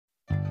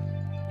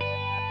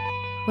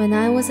When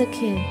I was a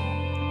kid,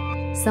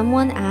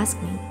 someone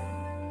asked me,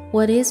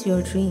 "What is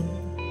your dream?"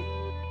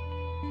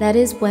 That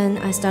is when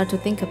I start to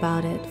think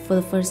about it for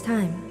the first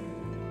time.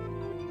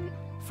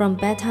 From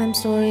bedtime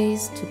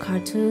stories to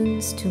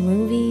cartoons to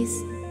movies,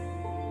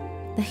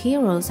 the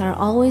heroes are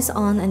always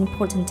on an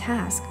important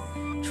task,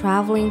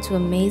 traveling to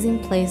amazing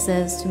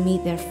places to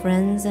meet their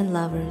friends and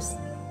lovers.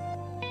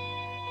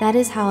 That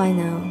is how I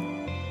know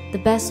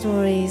the best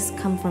stories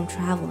come from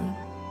traveling.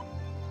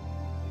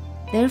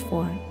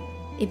 Therefore,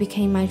 it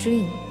became my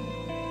dream.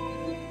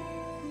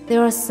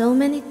 There are so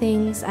many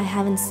things I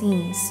haven't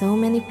seen, so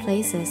many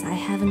places I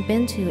haven't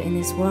been to in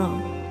this world.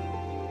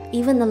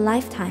 Even a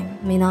lifetime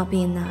may not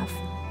be enough.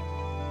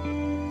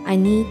 I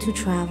need to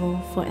travel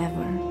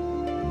forever.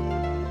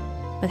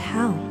 But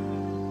how?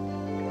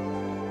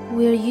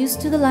 We are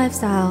used to the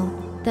lifestyle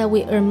that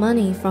we earn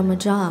money from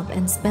a job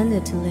and spend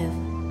it to live.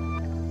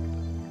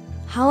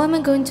 How am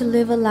I going to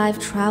live a life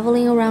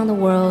traveling around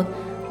the world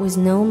with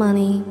no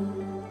money,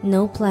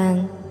 no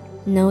plan,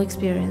 no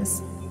experience?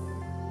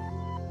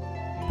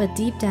 But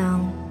deep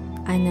down,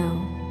 I know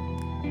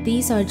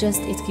these are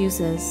just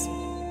excuses.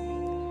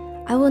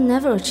 I will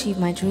never achieve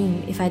my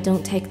dream if I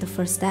don't take the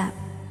first step.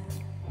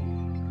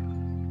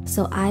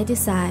 So I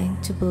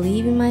decide to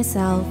believe in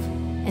myself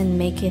and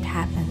make it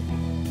happen.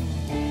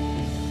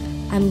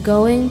 I'm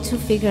going to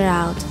figure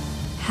out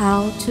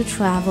how to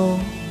travel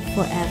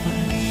forever.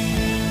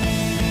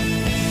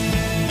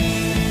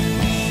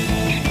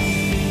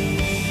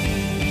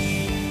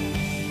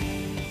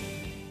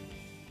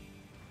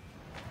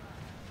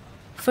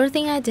 First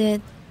thing I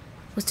did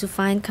was to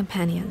find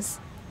companions.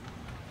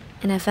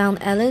 And I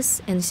found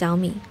Alice and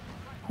Xiaomi,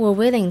 who were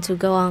willing to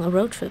go on a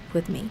road trip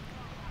with me.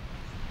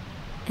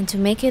 And to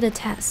make it a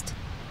test,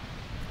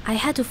 I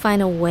had to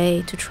find a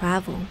way to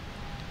travel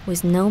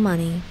with no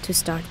money to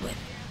start with.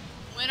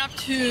 Went up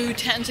to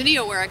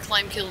Tanzania where I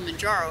climbed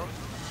Kilimanjaro.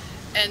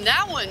 And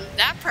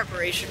that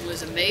preparation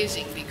was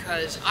amazing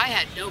because I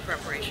had no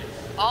preparation.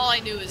 All I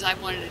knew is I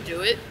wanted to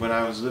do it. When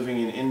I was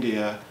living in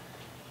India,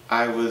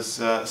 I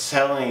was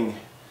selling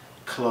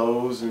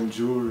clothes and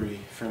jewelry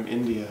from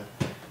India.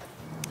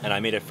 And I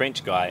met a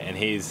French guy, and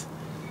he's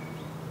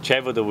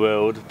traveled the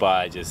world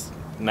by just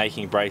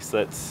making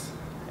bracelets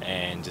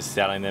and just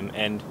selling them,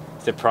 and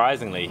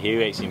surprisingly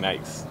he actually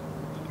makes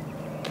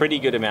pretty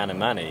good amount of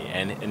money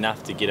and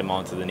enough to get him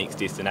on to the next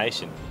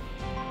destination.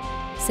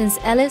 Since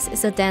Alice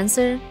is a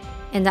dancer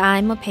and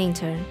I'm a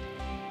painter,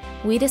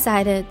 we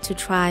decided to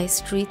try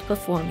street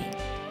performing.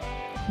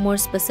 More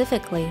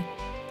specifically,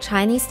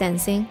 Chinese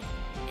dancing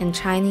and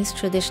Chinese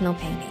traditional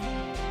painting.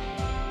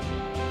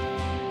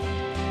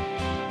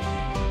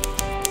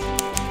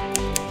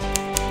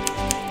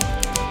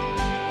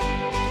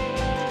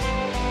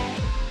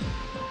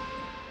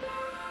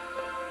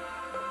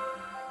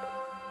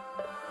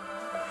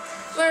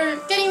 We're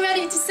getting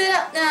ready to sit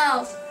up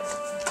now.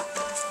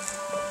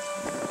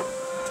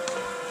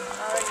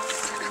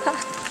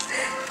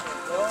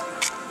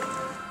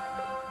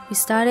 We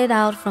started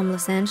out from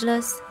Los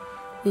Angeles.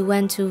 We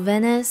went to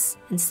Venice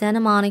and Santa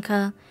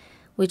Monica,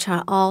 which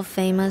are all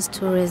famous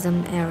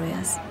tourism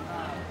areas.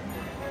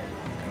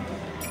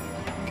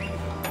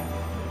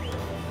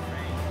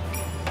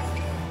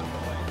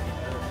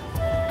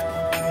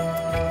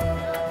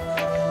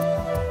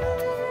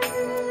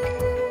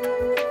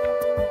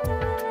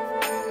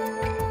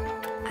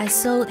 I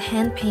sold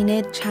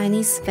hand-painted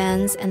Chinese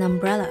fans and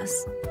umbrellas.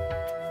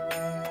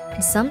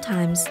 And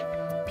sometimes,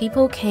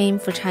 people came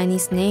for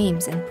Chinese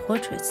names and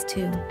portraits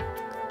too.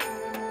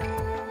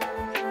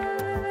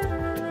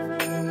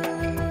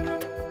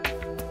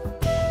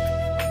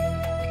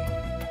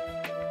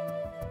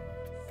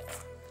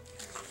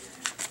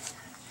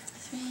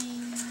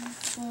 Three,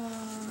 4,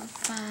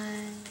 5,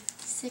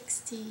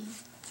 60,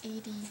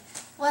 80,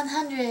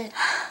 100,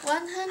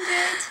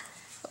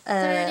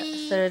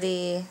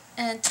 30,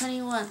 and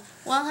 21,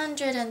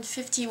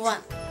 151.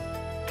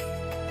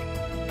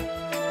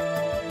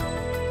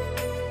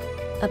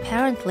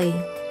 Apparently,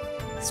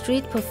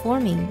 street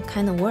performing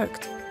kind of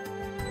worked.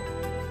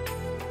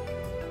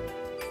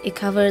 It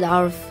covered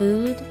our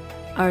food,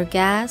 our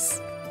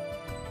gas,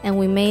 and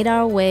we made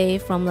our way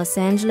from Los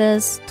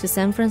Angeles to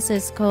San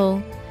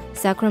Francisco,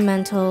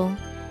 Sacramento,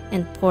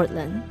 and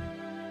Portland.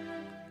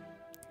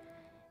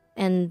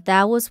 And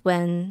that was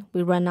when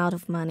we ran out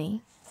of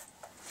money.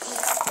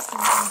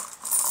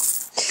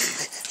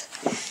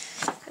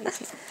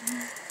 Okay.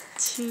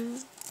 2,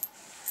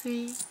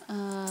 3,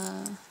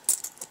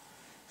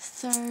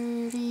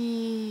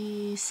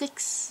 36.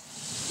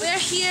 We're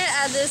here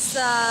at this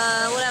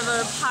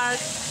park,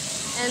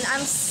 and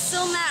I'm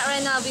so mad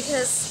right now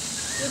because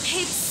we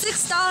paid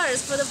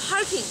 $6 for the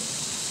parking,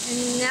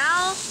 and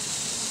now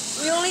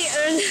we only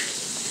earned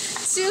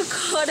 2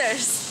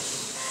 quarters.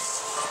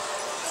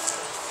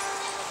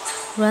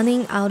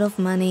 Running out of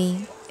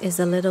money is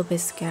a little bit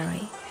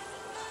scary.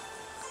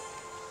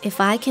 If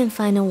I can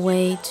find a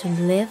way to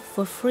live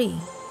for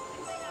free,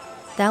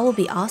 that would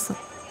be awesome.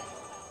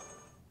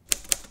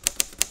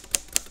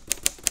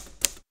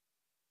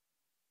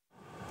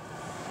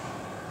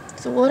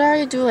 So what are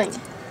you doing?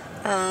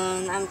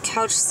 I'm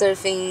couch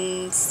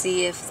surfing,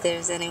 see if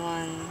there's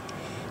anyone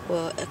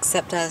will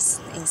accept us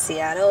in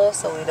Seattle,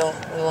 so we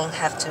won't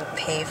have to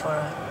pay for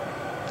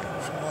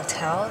a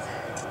motel.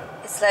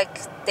 It's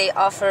like they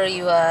offer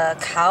you a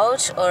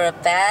couch or a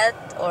bed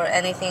or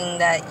anything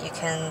that you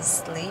can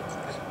sleep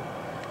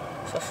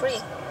for free.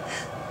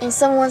 In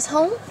someone's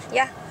home?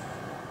 Yeah.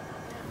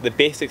 The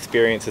best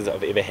experiences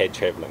I've ever had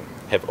travelling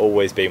have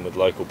always been with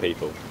local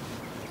people.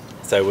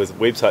 So with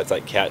websites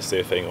like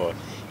Couchsurfing or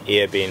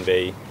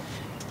Airbnb,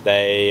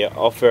 they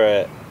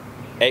offer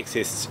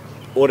access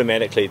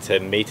automatically to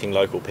meeting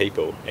local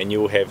people, and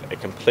you'll have a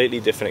completely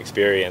different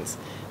experience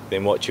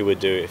than what you would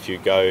do if you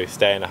go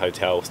stay in a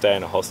hotel, stay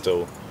in a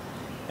hostel,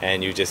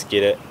 and you just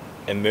get it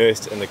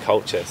immersed in the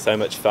culture so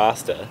much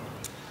faster.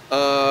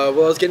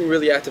 Well, I was getting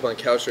really active on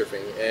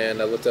Couchsurfing, and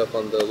I looked up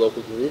on the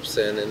local groups,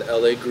 and in the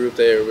LA group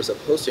there was a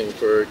posting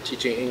for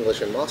teaching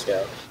English in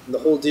Moscow. And the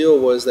whole deal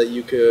was that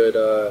you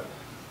could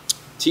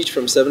teach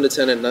from 7 to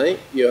 10 at night.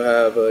 You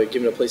have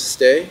given a place to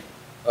stay,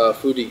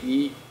 food to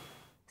eat.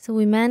 So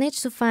we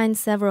managed to find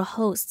several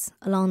hosts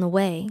along the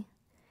way,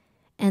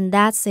 and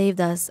that saved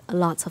us a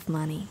lot of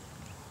money.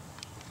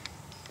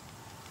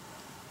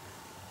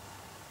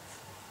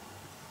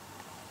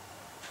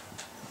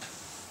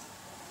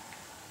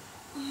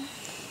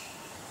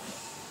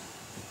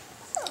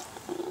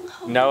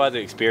 No other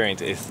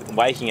experience is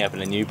waking up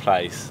in a new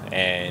place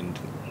and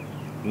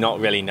not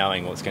really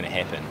knowing what's going to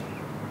happen.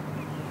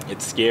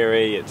 It's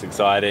scary, it's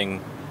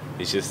exciting,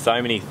 there's just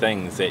so many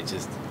things that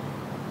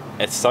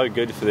it's so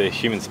good for the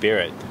human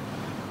spirit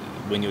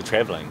when you're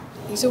traveling.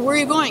 He said, "Where are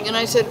you going?" And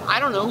I said, "I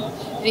don't know."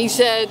 And he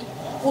said,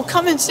 "Well,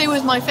 come and stay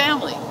with my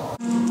family."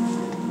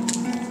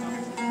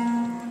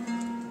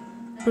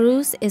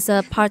 Bruce is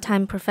a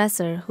part-time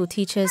professor who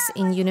teaches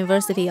in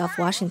University of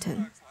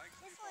Washington.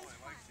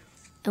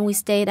 And we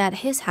stayed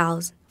at his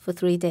house for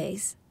 3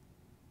 days.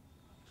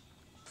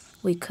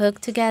 We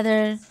cooked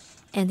together,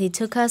 and he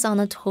took us on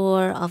a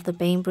tour of the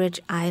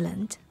Bainbridge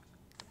Island,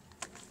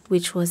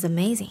 which was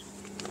amazing.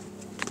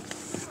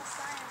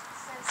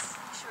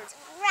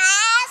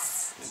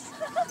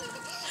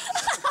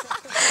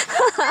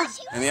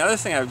 And the other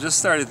thing I've just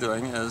started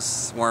doing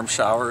is Warm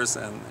Showers,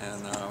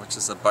 which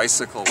is a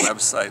bicycle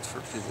website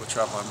for people who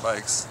travel on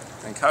bikes,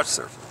 and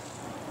Couchsurfing,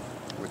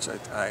 which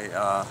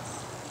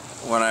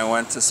when I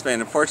went to Spain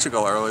and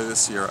Portugal earlier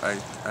this year,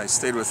 I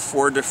stayed with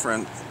 4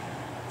 different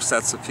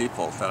sets of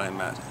people that I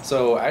met.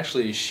 So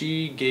actually,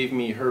 she gave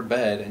me her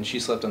bed, and she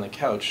slept on the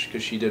couch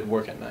because she did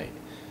work at night.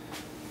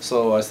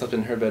 So I slept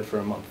in her bed for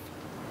a month.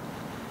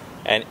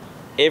 And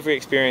every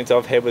experience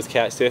I've had with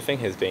Couchsurfing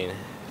has been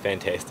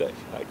fantastic.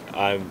 Like,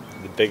 I'm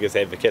the biggest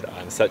advocate,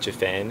 I'm such a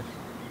fan,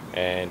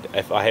 and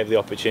if I have the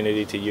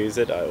opportunity to use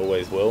it, I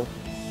always will.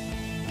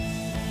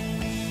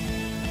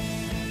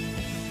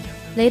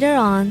 Later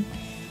on,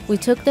 we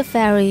took the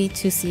ferry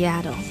to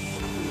Seattle. We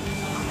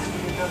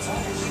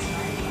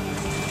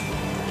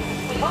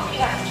hope you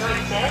have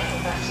enjoyed sailing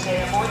with us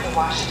today aboard the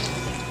Washington.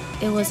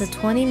 It was a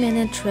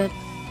 20-minute trip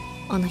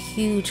on a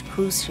huge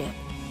cruise ship,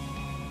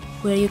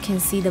 where you can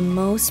see the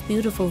most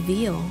beautiful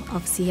view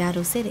of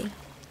Seattle City.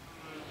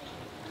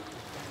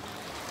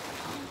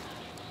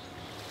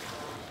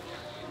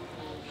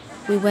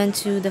 We went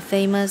to the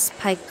famous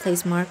Pike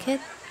Place Market,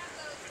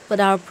 but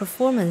our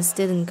performance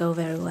didn't go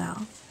very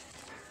well.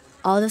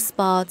 All the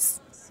spots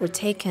were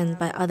taken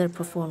by other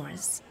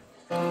performers.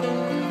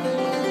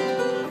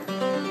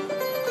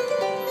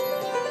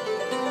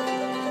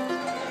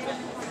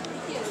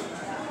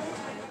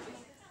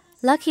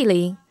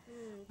 Luckily,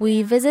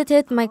 we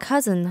visited my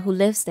cousin who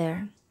lives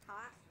there,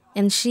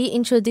 and she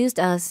introduced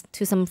us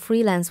to some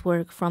freelance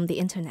work from the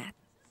internet.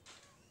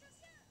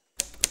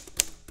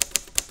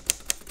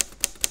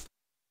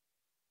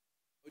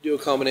 We do a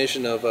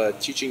combination of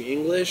teaching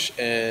English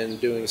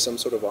and doing some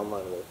sort of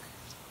online work.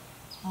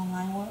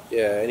 Online work?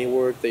 Yeah, any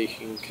work that you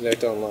can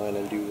connect online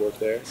and do work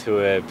there. Who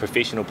are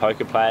professional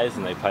poker players,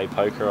 and they play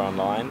poker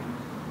online,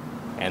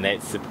 and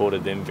that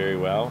supported them very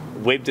well.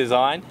 Web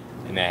design,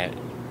 and a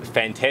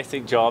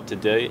fantastic job to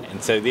do,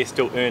 and so they're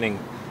still earning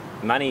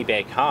money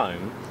back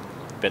home,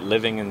 but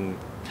living in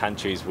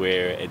countries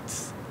where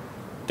it's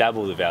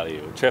double the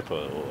value or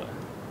triple,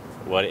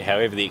 or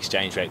however the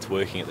exchange rate's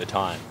working at the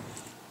time.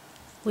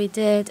 We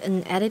did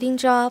an editing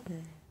job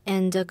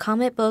and a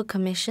comic book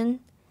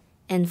commission,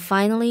 and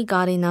finally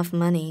got enough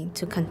money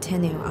to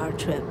continue our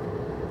trip.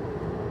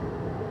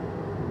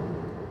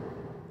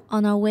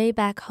 On our way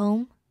back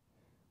home,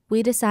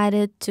 we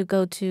decided to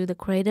go to the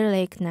Crater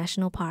Lake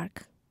National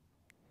Park,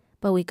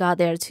 but we got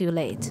there too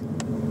late.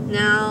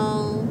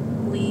 Now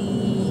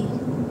we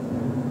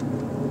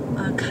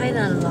are kind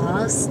of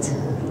lost,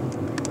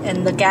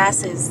 and the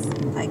gas is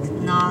like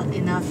not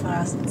enough for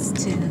us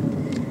to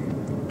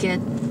get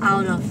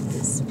out of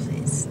this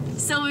place.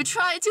 So we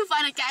try to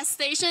find a gas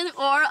station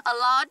or a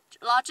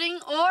lodging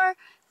or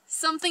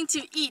something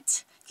to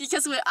eat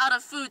because we're out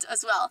of food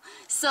as well.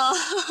 So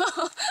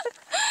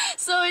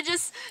so we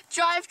just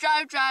drive,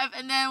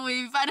 and then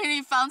we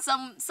finally found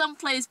some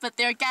place, but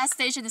their gas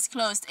station is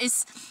closed.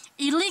 It's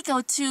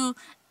illegal to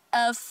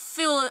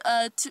feel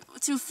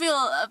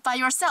by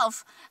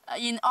yourself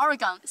in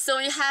Oregon. So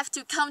you have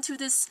to come to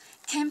this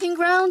camping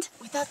ground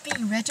without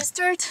being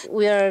registered.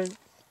 We are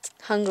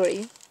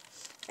hungry,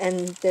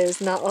 and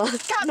there's not a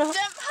lot. Goddamn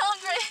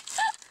hungry.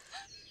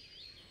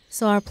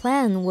 So our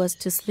plan was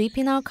to sleep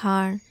in our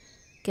car,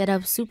 get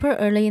up super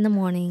early in the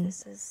morning,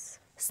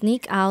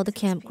 sneak out the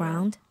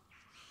campground,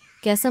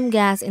 get some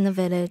gas in the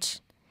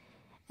village,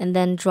 and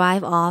then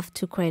drive off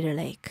to Crater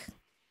Lake.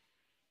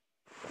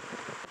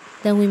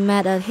 Then we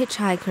met a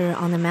hitchhiker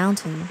on the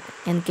mountain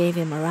and gave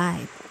him a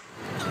ride.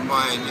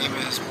 My name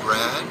is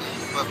Brad,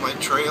 but my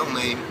trail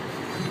name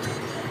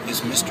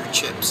is Mr.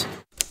 Chips.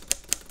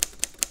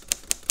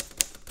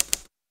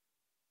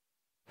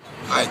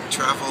 I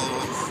travel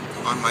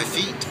on my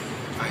feet,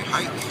 I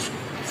hike,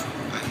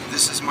 and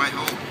this is my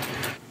home.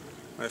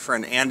 My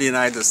friend Andy and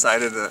I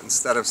decided that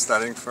instead of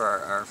studying for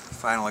our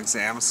final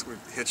exams, we'd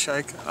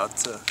hitchhike out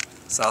to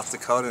South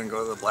Dakota and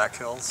go to the Black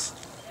Hills.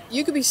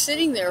 You could be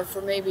sitting there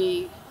for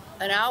maybe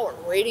an hour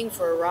waiting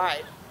for a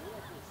ride.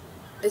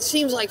 It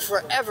seems like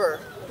forever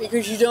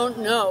because you don't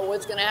know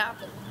what's going to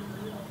happen.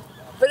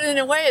 But in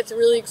a way, it's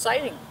really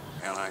exciting.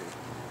 And I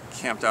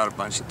camped out a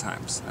bunch of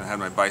times. I had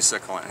my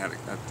bicycle and I had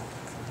a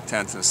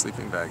tent and a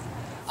sleeping bag.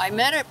 I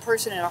met a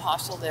person at a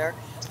hostel there.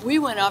 We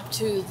went up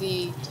to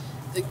the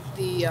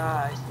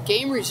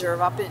game reserve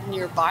up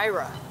near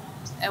Byra,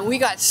 and we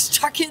got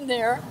stuck in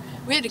there.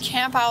 We had to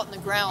camp out in the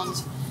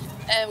grounds,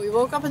 and we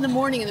woke up in the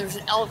morning and there was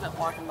an elephant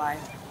walking by.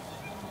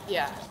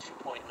 Yeah.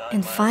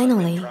 And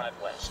finally,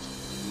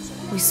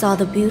 we saw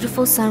the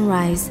beautiful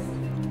sunrise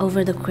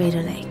over the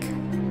Crater Lake.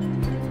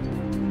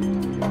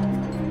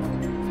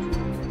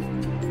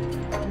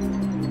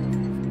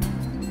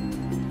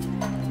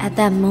 At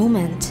that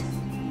moment,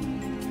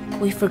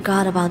 we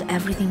forgot about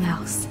everything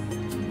else.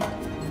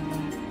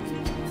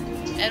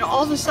 And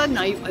all of a sudden,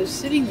 I was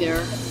sitting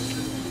there,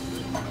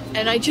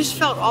 and I just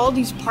felt all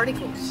these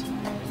particles.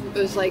 It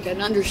was like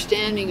an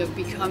understanding of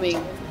becoming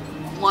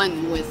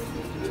one with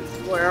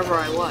wherever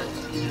I was,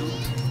 you know,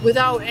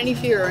 without any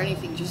fear or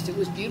anything. Just it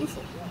was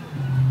beautiful.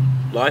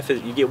 Life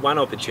is, you get one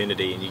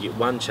opportunity and you get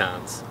one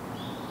chance.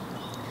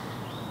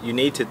 You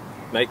need to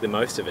make the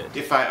most of it.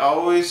 If I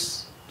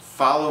always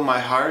follow my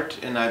heart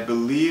and I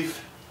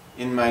believe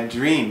in my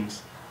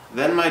dreams,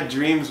 then my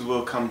dreams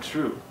will come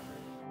true.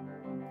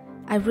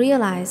 I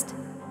realized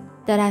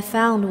that I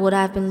found what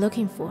I've been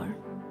looking for.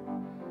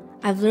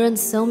 I've learned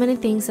so many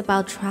things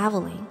about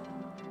traveling.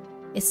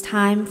 It's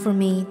time for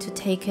me to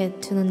take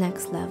it to the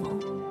next level.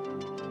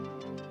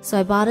 So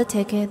I bought a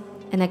ticket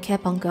and I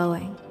kept on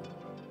going.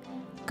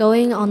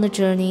 Going on the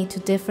journey to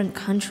different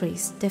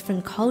countries,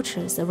 different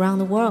cultures around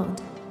the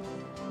world.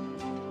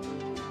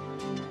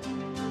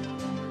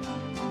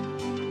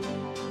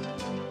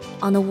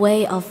 On the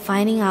way of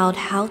finding out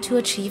how to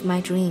achieve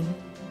my dream.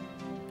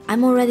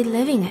 I'm already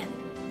living it.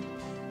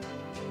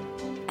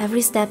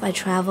 Every step I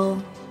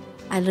travel,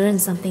 I learn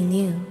something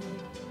new.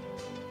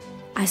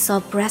 I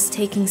saw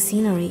breathtaking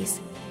sceneries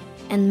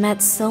and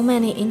met so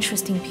many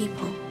interesting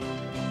people.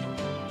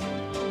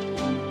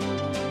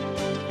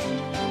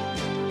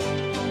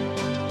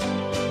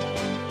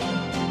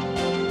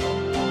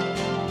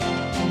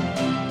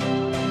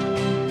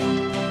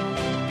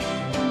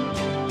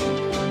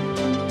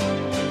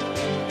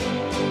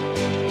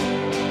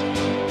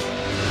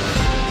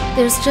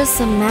 There's just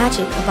some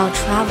magic about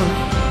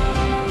traveling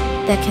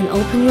that can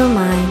open your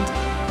mind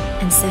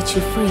and set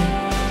you free.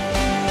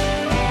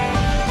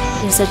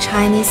 There's a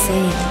Chinese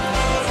saying,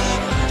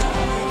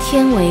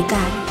 天为盖，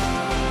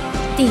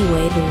地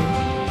为炉，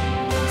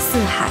四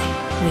海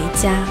为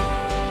家.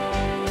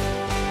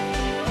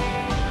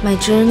 My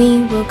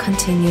journey will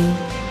continue.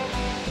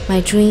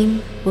 My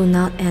dream will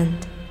not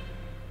end.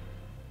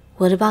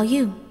 What about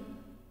you?